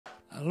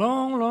a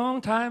long,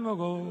 long time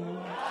ago.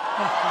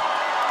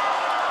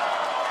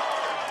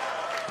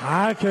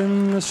 I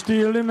can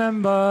still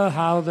remember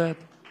how that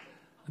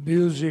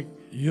music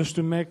used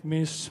to make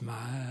me smile.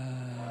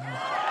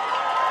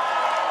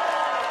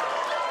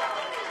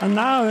 And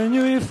now I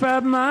knew if I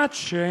had my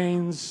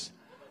chains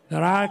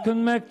that I could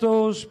make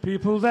those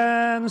people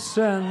dance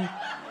and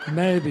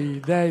maybe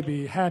they'd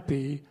be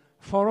happy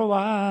for a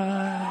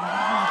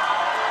while.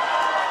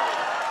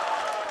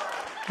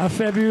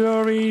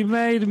 February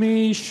made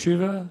me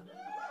shiver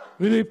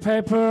with the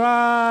paper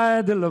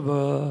I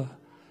deliver.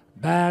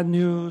 Bad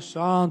news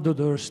on the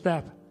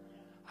doorstep.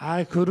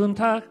 I couldn't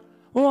take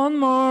one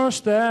more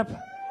step.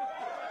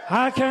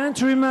 I can't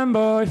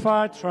remember if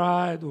I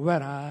tried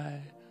when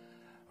I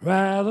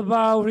read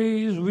about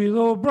his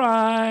widow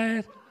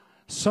bride.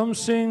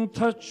 Something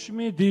touched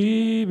me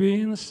deep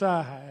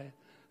inside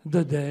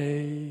the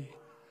day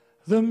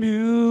the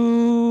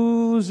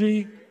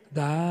music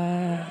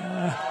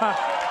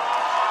died.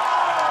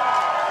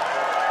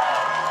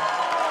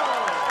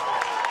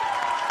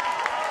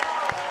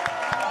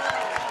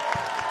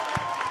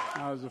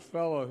 There's a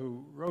fellow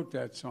who wrote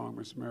that song,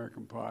 Miss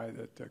American Pie,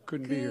 that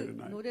couldn't be here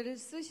tonight. 노래를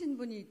쓰신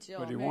분이 있죠.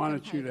 But he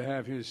wanted you to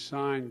have his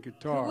signed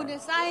guitar. 그분의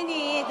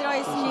사인이 들어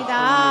있습니다.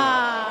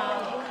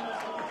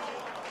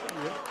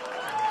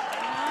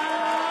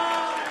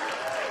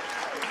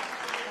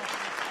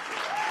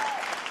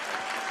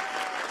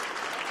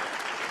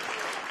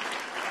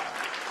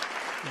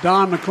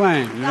 Don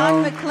McLean.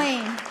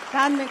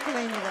 Don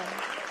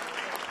McLean이요.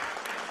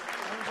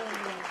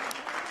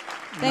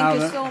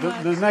 Thank you so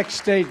much. The next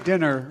state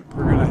dinner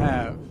we're going to have